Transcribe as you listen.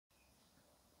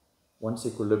Once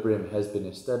equilibrium has been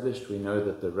established, we know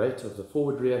that the rate of the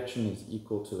forward reaction is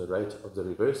equal to the rate of the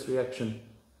reverse reaction,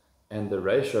 and the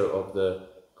ratio of the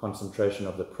concentration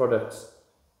of the products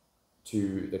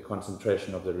to the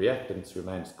concentration of the reactants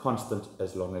remains constant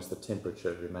as long as the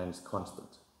temperature remains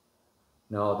constant.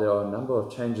 Now, there are a number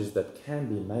of changes that can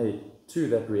be made to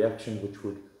that reaction which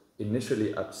would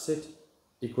initially upset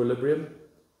equilibrium,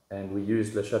 and we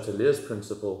use Le Chatelier's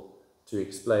principle to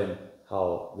explain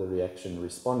how the reaction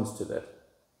responds to that.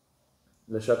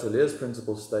 Le Chatelier's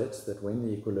principle states that when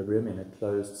the equilibrium in a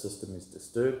closed system is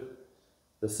disturbed,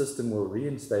 the system will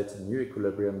reinstate a new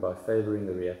equilibrium by favoring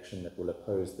the reaction that will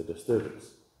oppose the disturbance.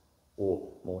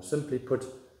 Or, more simply put,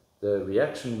 the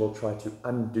reaction will try to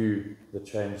undo the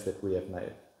change that we have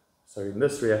made. So in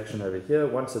this reaction over here,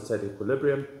 once it's at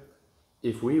equilibrium,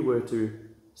 if we were to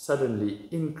suddenly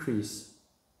increase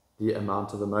the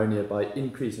amount of ammonia by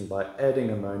adding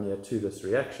ammonia to this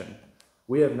reaction,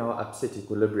 we have now upset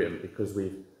equilibrium because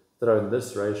we've thrown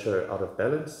this ratio out of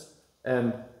balance,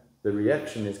 and the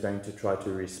reaction is going to try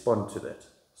to respond to that.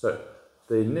 So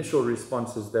the initial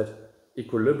response is that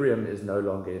equilibrium is no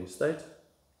longer in state,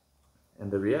 and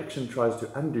the reaction tries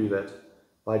to undo that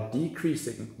by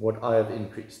decreasing what I have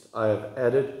increased. I have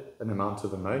added an amount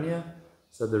of ammonia,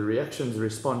 so the reaction's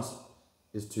response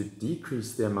is to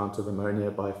decrease the amount of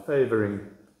ammonia by favoring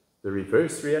the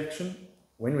reverse reaction.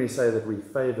 When we say that we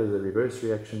favor the reverse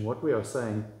reaction, what we are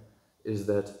saying is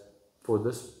that for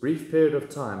this brief period of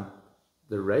time,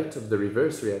 the rate of the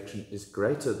reverse reaction is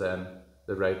greater than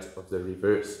the rate of the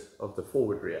reverse of the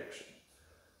forward reaction.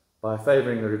 By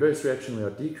favoring the reverse reaction, we are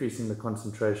decreasing the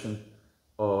concentration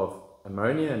of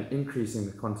ammonia and increasing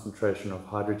the concentration of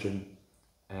hydrogen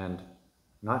and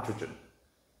nitrogen.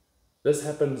 This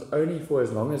happens only for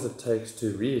as long as it takes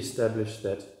to re-establish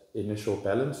that initial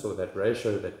balance, or that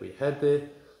ratio that we had there.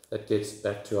 That gets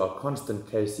back to our constant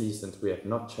Kc since we have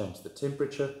not changed the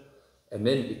temperature, and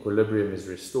then equilibrium is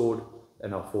restored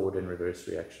and our forward and reverse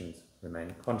reactions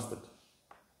remain constant.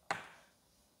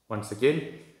 Once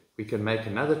again, we can make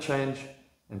another change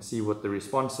and see what the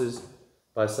response is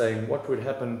by saying what would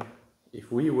happen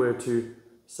if we were to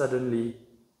suddenly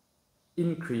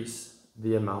increase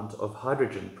the amount of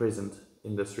hydrogen present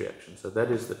in this reaction. So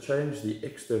that is the change, the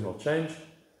external change.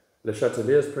 Le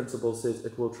Chatelier's principle says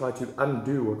it will try to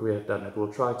undo what we have done. It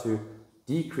will try to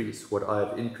decrease what I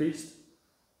have increased.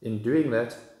 In doing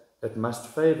that, it must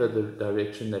favor the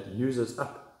direction that uses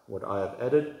up what I have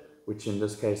added, which in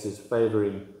this case is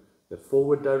favoring the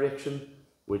forward direction,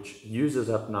 which uses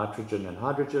up nitrogen and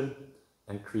hydrogen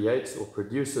and creates or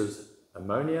produces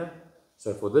ammonia.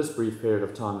 So for this brief period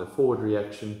of time, the forward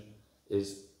reaction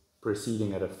is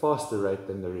proceeding at a faster rate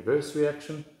than the reverse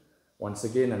reaction, once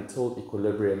again until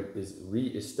equilibrium is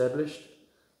re-established,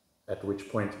 at which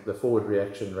point the forward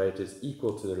reaction rate is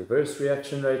equal to the reverse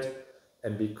reaction rate.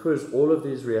 And because all of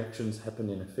these reactions happen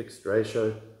in a fixed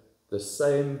ratio, the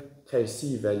same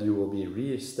Kc value will be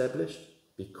re-established,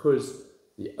 because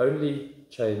the only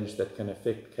change that can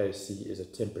affect Kc is a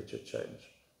temperature change.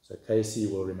 So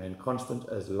Kc will remain constant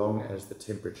as long as the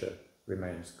temperature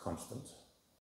remains constant.